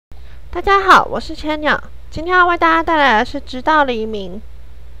大家好，我是千鸟，今天要为大家带来的是《直到黎明》。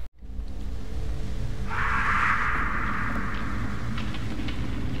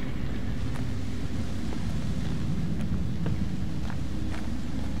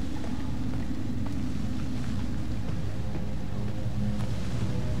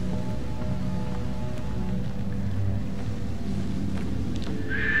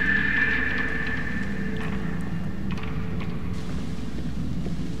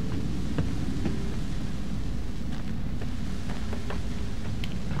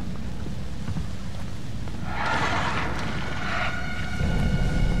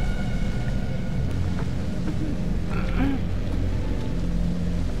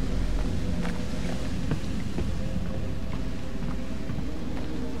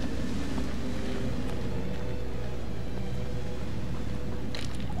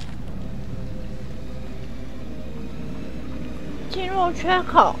进入缺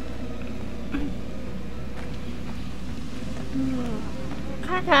口，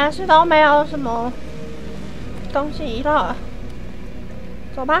看起来是都没有什么东西遗漏了，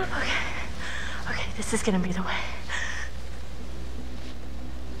走吧。Okay, this is gonna be the way.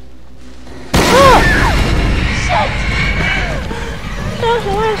 shit！ 这有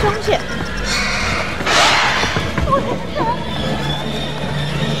所谓的凶险。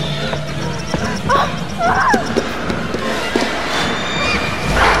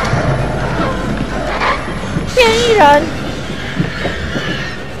变异人！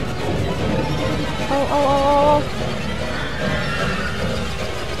哦！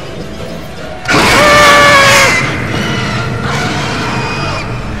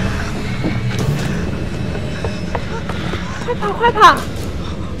快跑！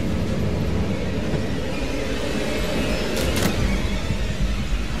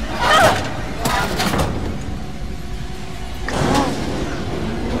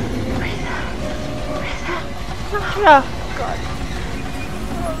上去了。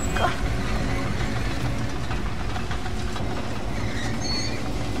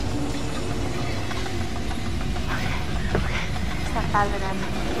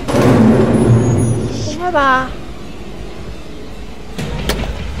不会吧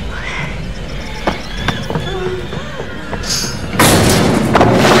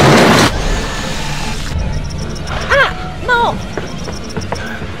？No！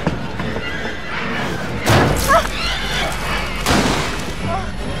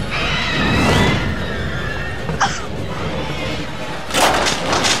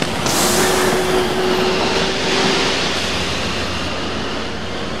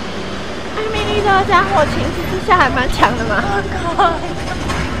 艾米丽这个家伙情绪之下还蛮强的嘛。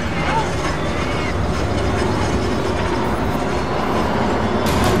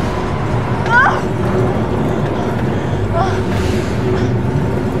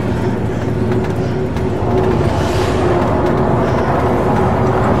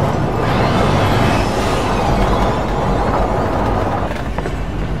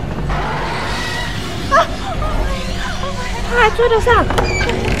他还追得上，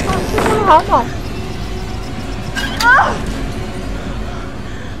这速度好猛！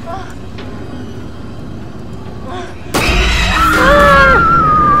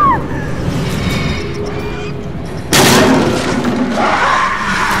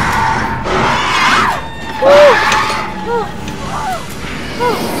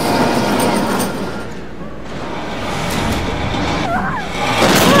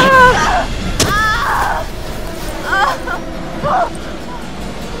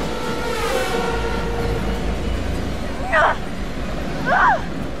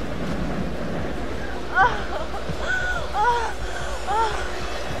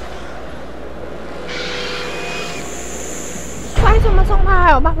摔这么重，他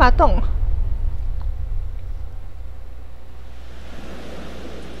还有办法动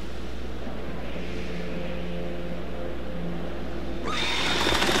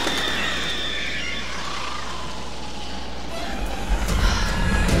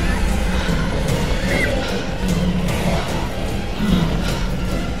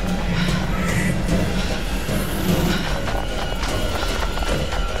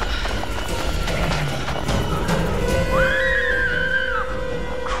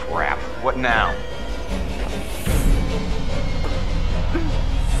？What now?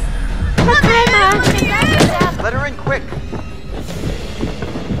 Let her in quick!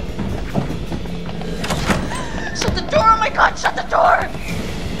 Shut the door! Oh my god, shut the door!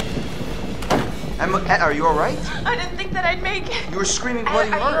 Are you alright? I didn't think that I'd make it. You were screaming bloody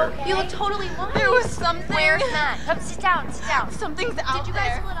murder. You look totally lying. There was something. Where's Matt? Come sit down, sit down. Something's out Did you guys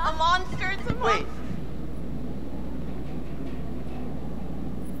there. split up? A monster. It's a Wait.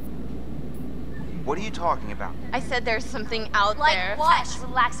 What are you talking about? I said there's something out Like there. what?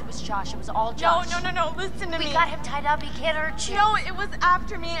 Relax, it was Josh. It was all Josh. No, listen to me. We got him tied up. He can't hurt you. No, it was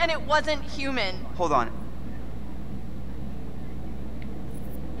after me and it wasn't human. Hold on.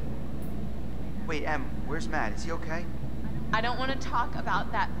 Wait, Em, where's Matt? Is he okay? I don't want to talk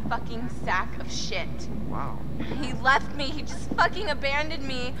about that fucking sack of shit. Wow. He left me. He just fucking abandoned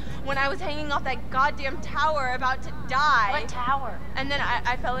me when I was hanging off that goddamn tower about to die. What tower? And then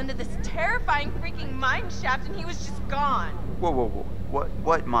I fell into this terrifying freaking mine shaft and he was just gone. Whoa.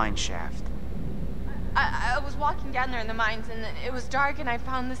 What mine shaft? I was walking down there in the mines and it was dark and I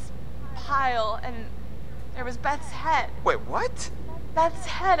found this pile and there was Beth's head. Wait, what? Beth's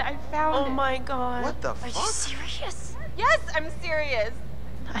head, I found it. Oh my god. What the Are fuck? you serious? Yes, I'm serious.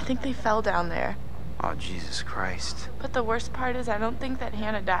 I think they fell down there. Oh, Jesus Christ. But the worst part is I don't think that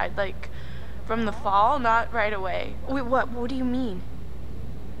Hannah died, like, from the fall, not right away. Wait, what do you mean?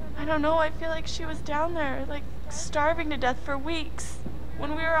 I don't know, I feel like she was down there, like, starving to death for weeks.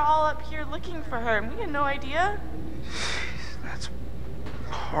 When we were all up here looking for her, and we had no idea. That's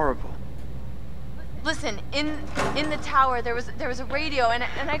horrible. Listen, in the tower there was a radio and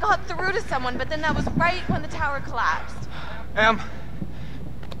I got through to someone, but then that was right when the tower collapsed. Em,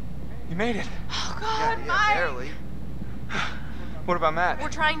 you made it. Oh God, Yeah, Mike! barely. What about Matt? We're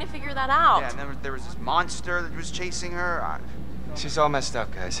trying to figure that out. Yeah, and then there was this monster that was chasing her. She's all messed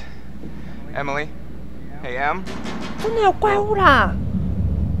up, guys. Emily? Hey, Em? 真的有怪物啦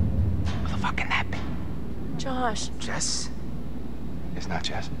Who the fuck can that be? Josh. Jess? It's not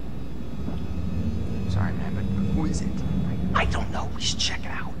Jess. Sorry, man, but who is it? I don't know. We should check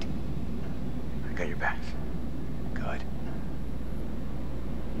it out. I got your back. Good.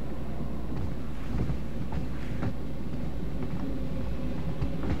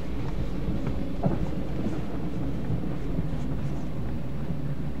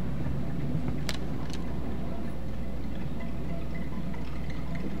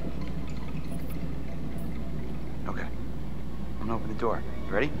 Okay. I'm gonna open the door.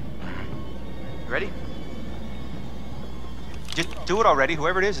 You ready? You ready? Just do it already.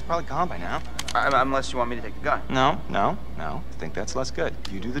 Whoever it is probably gone by now. Unless you want me to take the gun. No. I think that's less good.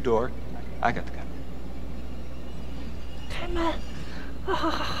 You do the door. I got the gun. 开门！啊，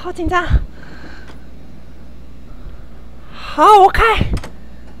好紧张。好，我开。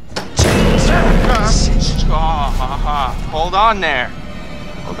 Hold on there.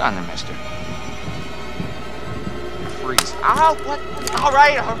 Hold on there, mister. Freeze. Ow, what? All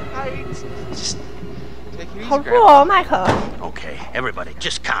right. Just take it easy, 好弱 Grandpa. 哦，麦克。 Okay, everybody,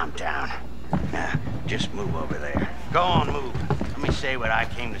 just calm down. Now, just move over there. Go on, move. Let me say what I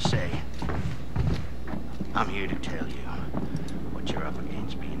came to say. I'm here to tell you what you're up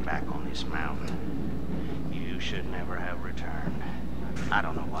against being back on this mountain. You should never have returned. I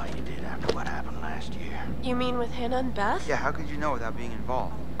don't know why you did after what happened last year. You mean with Hannah and Beth? Yeah, how could you know without being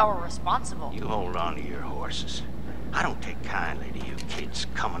involved? Or responsible. You hold on to your horses. I don't take kindly to you kids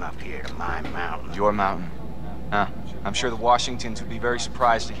coming up here to my mountain. Your mountain. Huh? I'm sure the Washingtons would be very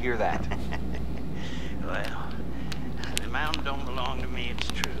surprised to hear that. Well, the mountain don't belong to me, it's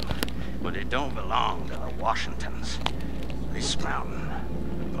true. But it don't belong to the Washingtons. This mountain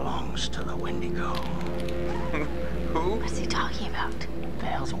belongs to the Wendigo. Who? What's he talking about? The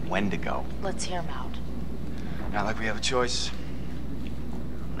hell's a Wendigo? Let's hear him out. Not like we have a choice.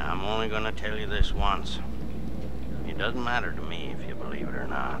 Now, I'm only gonna tell you this once. It doesn't matter to me if you believe it or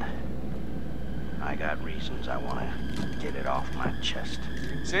not. I got reasons I want to get it off my chest.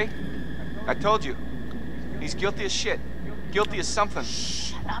 See? I told you. He's guilty as shit. Guilty as something.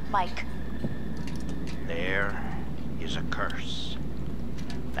 Shut up, Mike. There is a curse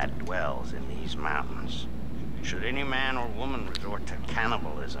that dwells in these mountains. Should any man or woman resort to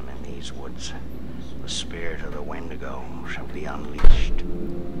cannibalism in these woods, the spirit of the Wendigo shall be unleashed.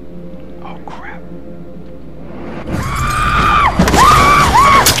 Oh, crap.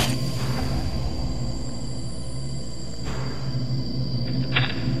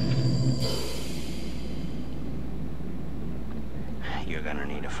 You're gonna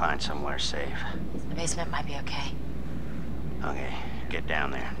need to find somewhere safe. The basement might be okay. Okay, get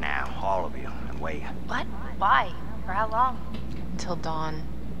down there now, all of you, and wait. What? Why? For how long? Until dawn.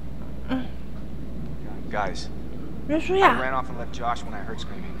 Guys, 约书 I 亚， ran off and left Josh when I heard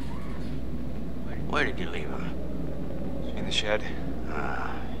screaming. Where did you leave him? In the shed.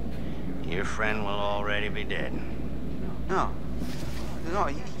 Your friend will already be dead. No,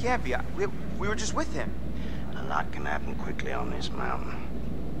 he can't be. We were just with him. A lot can happen quickly on this mountain.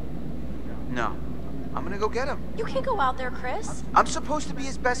 No, I'm gonna go get him. You can't go out there, Chris. I'm supposed to be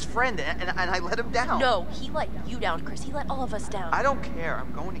his best friend, and I let him down. No, he let you down, Chris. He let all of us down. I don't care.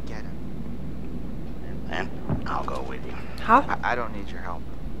 I'm going to get him. and I'll go with you. 好， I don't need your help.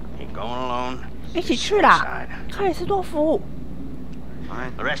 You going alone? 一起去啦， Inside. 克里斯多夫。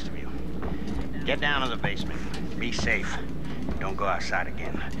 Fine. The rest of you, get down to the basement. Be safe. Don't go outside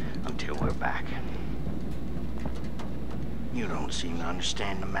again until we're back. You don't seem to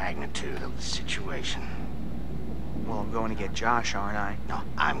understand the magnitude of the situation. Well, I'm going to get Josh, aren't I? No,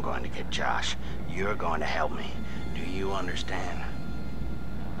 I'm going to get Josh. You're going to help me. Do you understand?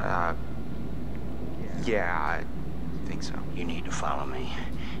 Yeah, I think so. You need to follow me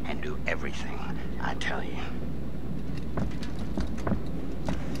and do everything I tell you.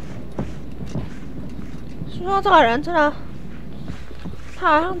 说这个人真的，他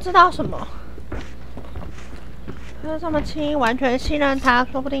好像知道什么，他就这么轻易完全信任他，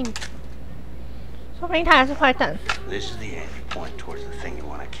说不定他也是坏蛋。 This is the end. You point towards the thing you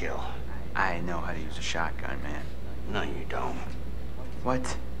want to kill. I know how to use a shotgun, man. No, you don't.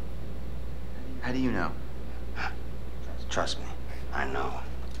 What? How do you know? Trust me, I know.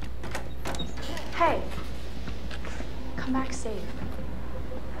 Hey, come back safe.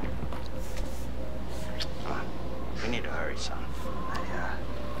 We need to hurry, son.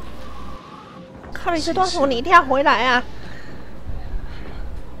 克里斯多夫，你一定要回来啊！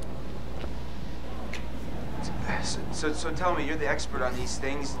 So tell me, you're the expert on these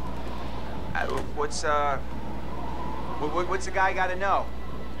things. What's the guy got to know?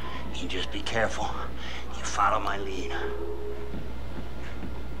 You just be careful. You follow my lead.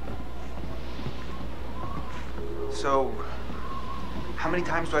 So, how many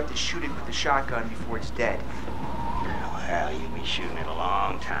times do I have to shoot it with the shotgun before it's dead? Well, you'll be shooting it a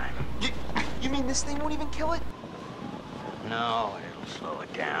long time. You mean this thing won't even kill it? No, it'll slow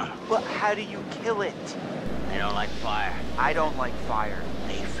it down. Well, how do you kill it? They don't like fire. I don't like fire.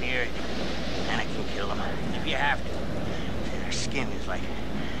 They fear it. And it can kill them if you have to. Their skin is like...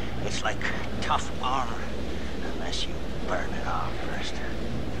 It's like tough armor. Unless you burn it off first.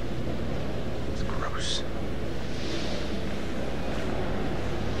 It's gross.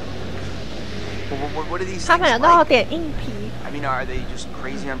 Well, what are these 他 things 们俩都要 like? 点硬皮， I mean, are they just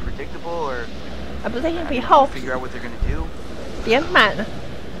crazy unpredictable, or 不是硬 I 皮 mean, 厚 figure out what they're gonna do? 点满。 They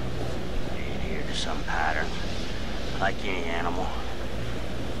adhere to some pattern. Like any animal.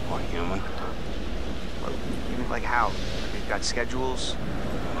 Or human. Well, you mean like how? They've got schedules?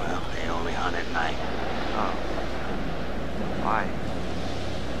 Well, they only hunt at night. Oh. Why?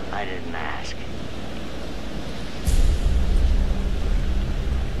 I didn't ask.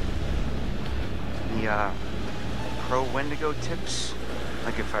 Any, pro Wendigo tips?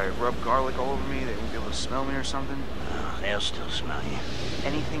 Like if I rub garlic all over me, they won't be able to smell me or something? They'll still smell you.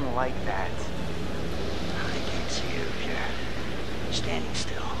 Anything like that? I can't see you if you're standing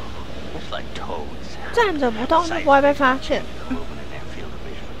still. It's like toads. 站着不动就不会被发现。 Moving in their field of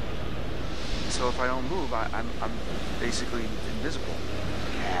vision. So if I don't move, I'm basically invisible.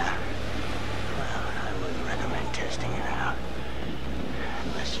 Yeah. Well, I wouldn't recommend testing it out.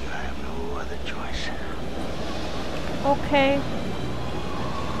 Unless you have no other choice. OK。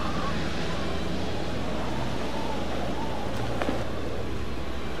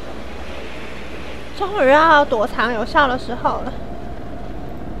终于要躲藏有效的时候了。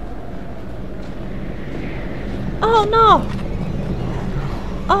Oh no!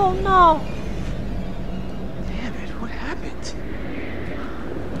 Oh no! Damn it, what happened?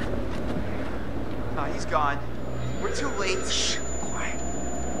 Oh, he's gone. We're too late. Shh, quiet.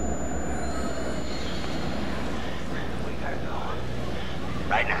 We gotta go.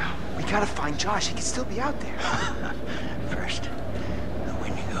 Right now. We gotta find Josh. He could still be out there. First, the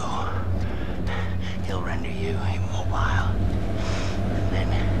Wendigo. He'll render you immobile. And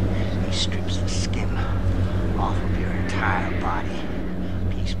then he strips the skin off of your entire body,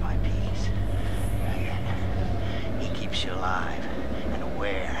 piece by piece. Again, he keeps you alive and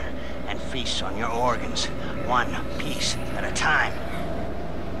aware and feasts on your organs, one piece at a time.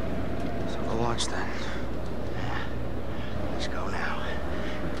 So the launch then. Let's go now.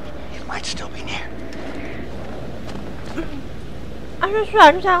 It might still be near. 安顺出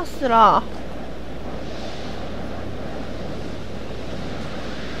来就这样死了。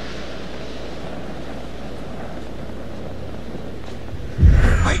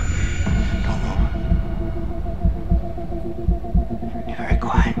Wait! Don't move. Be very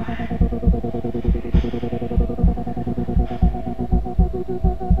quiet.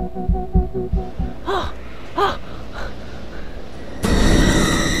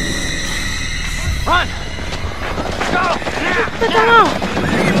 Run! Go! Now! 被抓到。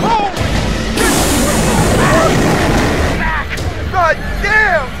 Back! God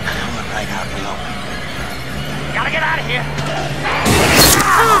damn! Look right out in the open. Gotta get out of here!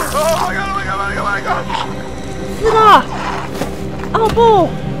 Oh my god, oh my god, oh my god, oh my god! 哦不！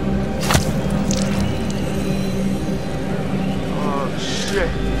 Oh shit.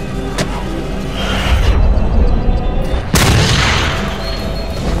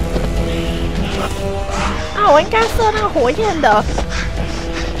 啊，我应该射那个火焰的。啊，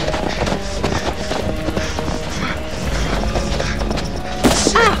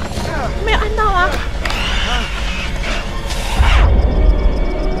没有按到吗？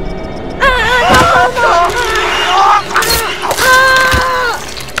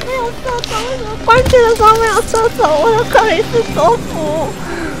没有射中，为什么关键的时候没有射中？我的克里斯多幅，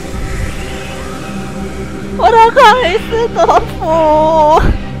我的克里斯多幅。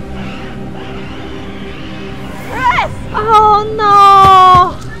Oh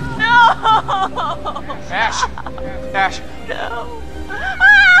no! No! Ash! Ash! No!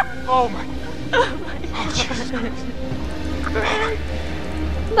 Oh my... Oh, Jesus.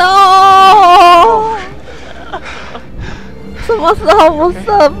 No! 什么时候不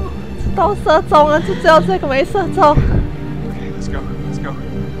射都射中了，就只有这个没射中。Okay, let's go. Let's go.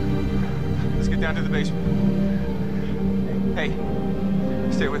 Let's get down to the basement. Hey,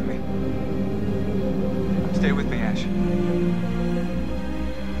 stay with me. Stay with me, Ash.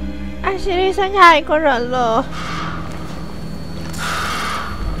 艾希莉剩下一个人了。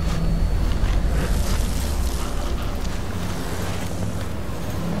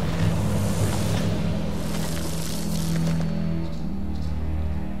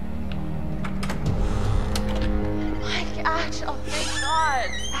Mike, Ash, oh thank God.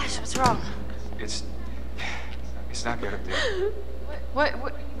 Ash, what's wrong? It's not good up there.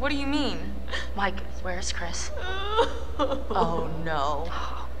 What do you mean? Mike, where's Chris? Oh no.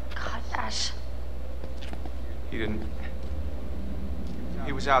 Oh, God, Ash. He didn't...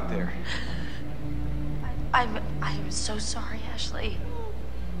 He was out there. I'm so sorry, Ashley.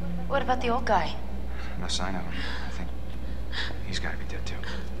 What about the old guy? No sign of him. I think he's got to be dead too.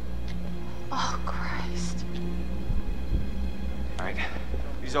 Oh Christ. All right.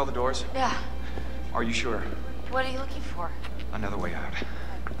 These all the doors? Yeah. Are you sure? What are you looking for? Another way out.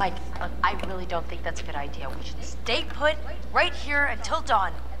 Mike, look, I really don't think that's a good idea. We should stay put right here until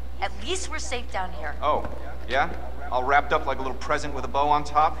dawn. At least we're safe down here. Oh, yeah? All wrapped up like a little present with a bow on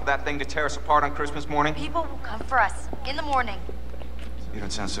top for that thing to tear us apart on Christmas morning? People will come for us in the morning. You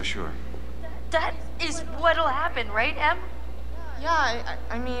don't sound so sure. That is what'll happen, right, Em? Yeah,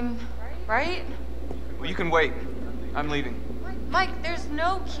 I mean, right? Well, you can wait. I'm leaving. Mike, there's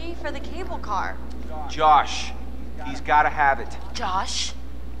no key for the cable car. Josh. He's got to have it. Josh?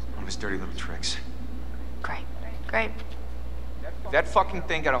 One of his dirty little tricks. Great, great. If that fucking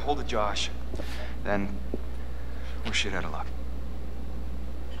thing got a hold of Josh, then we're shit out of luck.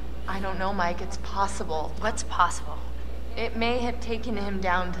 I don't know, Mike. It's possible. What's possible? It may have taken him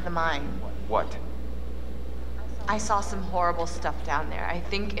down to the mine. What? I saw some horrible stuff down there. I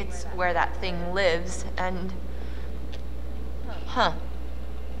think it's where that thing lives, and... Huh.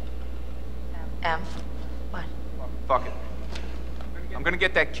 Em? What? Fuck it. I'm gonna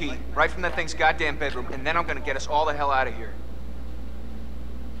get that key right from that thing's goddamn bedroom, and then I'm gonna get us all the hell out of here.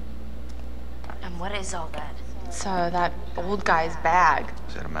 And what is all that? It's that old guy's bag.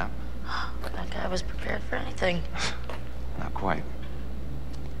 Is that a map? That guy was prepared for anything. Not quite.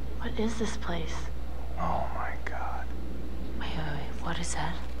 What is this place? Oh my god. Wait, what is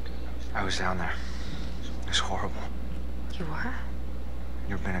that? I was down there. It was horrible. You were?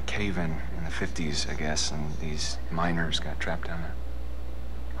 There'd been a cave-in in the 50s, I guess, and these miners got trapped down there.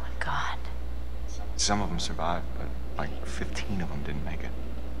 Oh my god. Some of them survived, but like 15 of them didn't make it.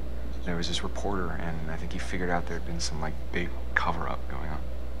 There was this reporter, and I think he figured out there'd been some like big cover-up going on.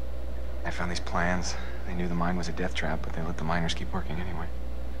 I found these plans. They knew the mine was a death trap, but they let the miners keep working anyway.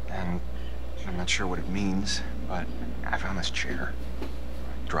 And I'm not sure what it means, but I found this chair.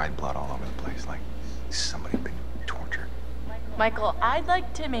 Dried blood all over the place, like somebody had been tortured. Michael, I'd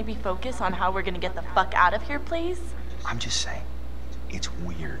like to maybe focus on how we're gonna get the fuck out of here, please. I'm just saying, it's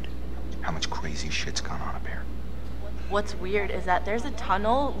weird how much crazy shit's gone on up here. What's weird is that there's a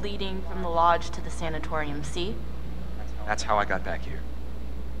tunnel leading from the lodge to the sanatorium, see? That's how I got back here.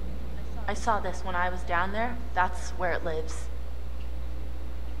 I saw this when I was down there. That's where it lives.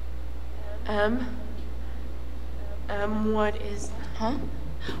 What is... Huh?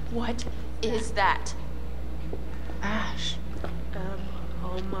 What is that? Ash.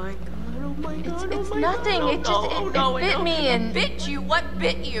 Oh my god, oh my god, it's nothing. It just, it bit me and... Bit you? What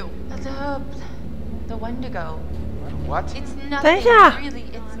bit you? The Wendigo. What? It's nothing, really.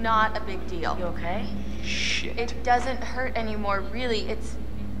 It's not a big deal. You okay? Shit. It doesn't hurt anymore, really.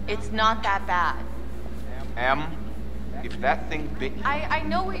 It's not that bad. Em, if that thing bit you... I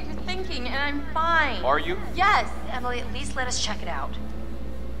know what you're thinking, and I'm fine. Are you? Yes. Emily, at least let us check it out.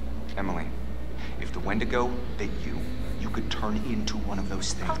 Emily, if the Wendigo bit you, you could turn into one of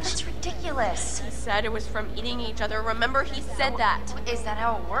those things. Oh, that's ridiculous. He said it was from eating each other. Remember, he said that. Is that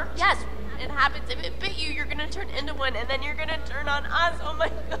how it works? Yes, it happens. If it bit you, you're gonna turn into one, and then you're gonna turn on us. Oh my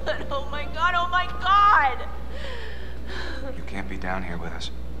god, oh my god, oh my god! You can't be down here with us.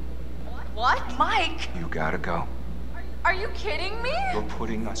 What? Mike! You gotta go. Are you kidding me? You're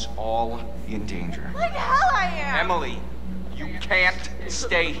putting us all in danger. Like hell I am. Emily, you can't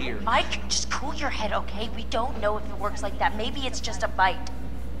stay here. Mike, just cool your head, okay? We don't know if it works like that. Maybe it's just a bite.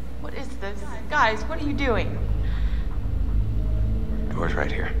 What is this? Guys, what are you doing? Door's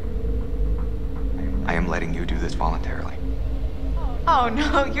right here. I am letting you do this voluntarily. Oh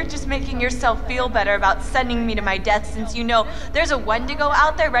no, you're just making yourself feel better about sending me to my death since you know there's a Wendigo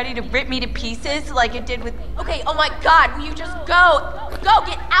out there ready to rip me to pieces like it did with... Okay, oh my god, will you just go? Go,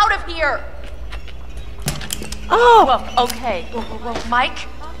 get out of here! Oh! Whoa, okay. Whoa, Mike,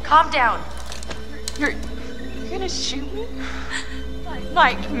 calm down. You're gonna shoot me?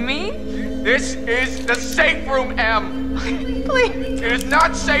 Like me? This is the safe room, Em. Please. It is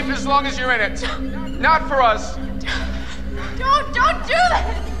not safe as long as you're in it. Not for us. Don't do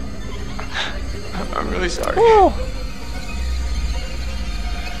that! I'm really sorry. Ooh.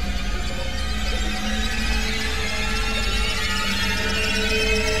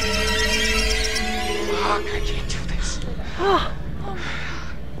 Fuck, I can't do this.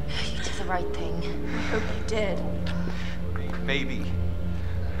 You did the right thing. I hope you did. Maybe.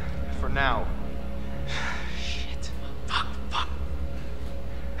 For now. Shit. Fuck.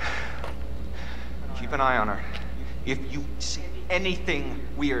 Keep an eye on her. If you see anything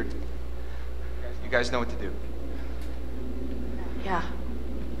weird, you guys know what to do. Yeah.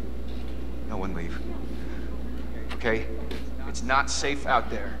 No one leave. Okay? It's not safe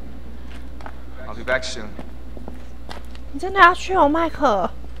out there. I'll be back soon. 你真的要去哦，麦克？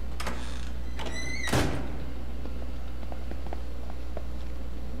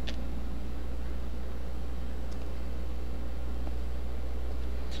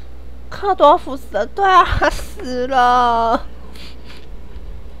克多夫死了，对啊，他死了。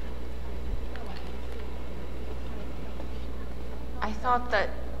I thought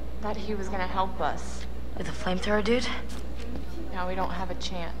that he was gonna help us. With the flamethrower dude? Now we don't have a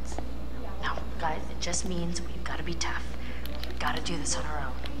chance. No, guys, it just means we've got to be tough. We've got to do this on our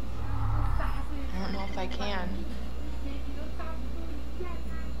own. I don't know if I can.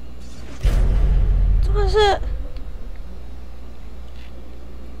 这个是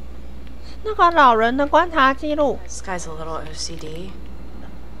那个老人的观察记录。 This guy's a little OCD.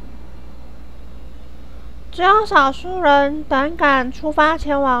 只有少数人胆敢出发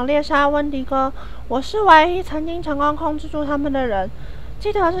前往猎杀温迪哥。我是唯一曾经成功控制住他们的人。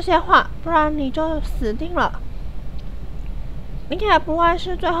记得这些话，不然你就死定了。你也不会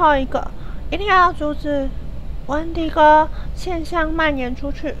是最后一个。一定要阻止温迪哥现象蔓延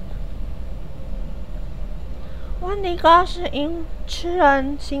出去。温迪哥是因吃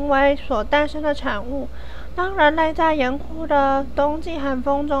人行为所诞生的产物。当人类在严酷的冬季寒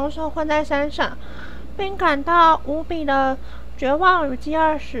风中受困在山上，并感到无比的绝望与饥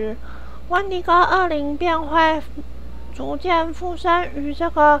饿时，温迪哥恶灵便会逐渐附身于这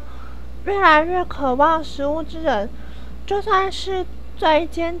个越来越渴望食物之人。就算是最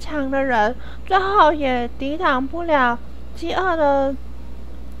坚强的人，最后也抵挡不了饥饿的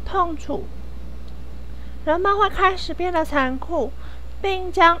痛楚。人们会开始变得残酷，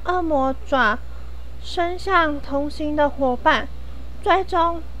并将恶魔爪伸向同行的伙伴，最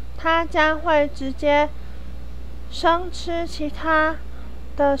终他将会直接生吃其他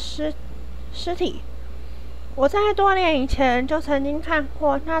的尸体。我在多年以前就曾经看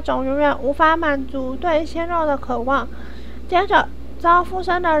过那种永远无法满足对鲜肉的渴望。接着，遭附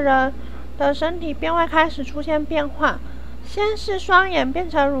身的人的身体便会开始出现变化，先是双眼变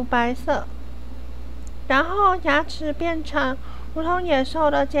成乳白色，然后牙齿变长，如同野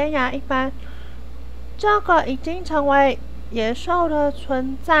兽的尖牙一般。这个已经成为野兽的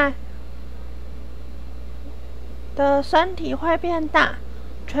存在的身体会变大，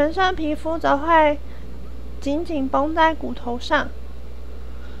全身皮肤则会紧紧绷在骨头上。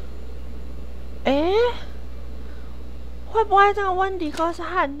会不会这个温迪哥是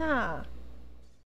汉娜？